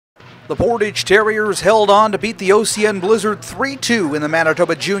The Portage Terriers held on to beat the OCN Blizzard 3-2 in the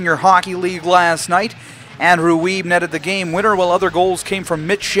Manitoba Junior Hockey League last night. Andrew Wiebe netted the game winner, while other goals came from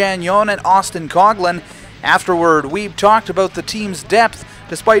Mitch Chagnon and Austin Coughlin. Afterward, Wiebe talked about the team's depth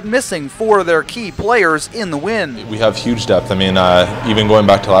despite missing 4 of their key players in the win. We have huge depth. I mean, even going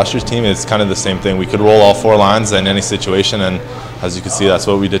back to last year's team, it's kind of the same thing. We could roll all 4 lines in any situation, and as you can see, that's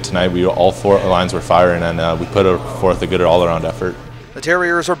what we did tonight. All 4 lines were firing, and we put forth a good all-around effort. The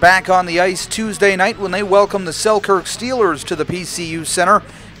Terriers are back on the ice Tuesday night when they welcome the Selkirk Steelers to the PCU Centre.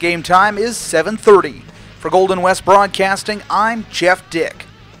 Game time is 7:30. For Golden West Broadcasting, I'm Jeff Dick.